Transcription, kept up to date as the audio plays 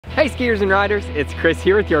Hey skiers and riders, it's Chris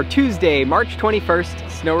here with your Tuesday, March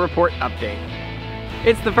 21st Snow Report update.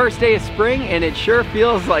 It's the first day of spring and it sure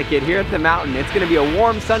feels like it here at the mountain. It's going to be a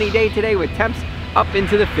warm, sunny day today with temps up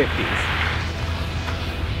into the 50s.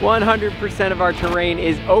 100% of our terrain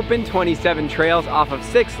is open, 27 trails off of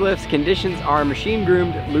 6 lifts. Conditions are machine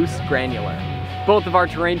groomed, loose, granular. Both of our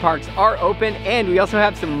terrain parks are open and we also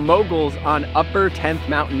have some moguls on Upper 10th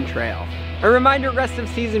Mountain Trail. A reminder, rest of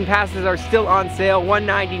season passes are still on sale.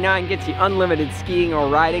 $199 gets you unlimited skiing or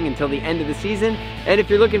riding until the end of the season. And if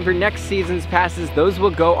you're looking for next season's passes, those will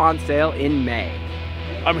go on sale in May.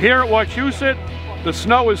 I'm here at Wachusett. The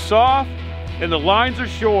snow is soft and the lines are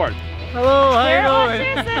short. Hello, how you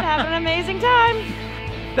doing? Wachusett, having an amazing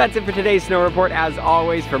time. That's it for today's snow report. As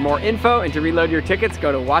always, for more info and to reload your tickets,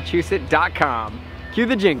 go to wachusett.com. Cue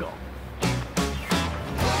the jingle.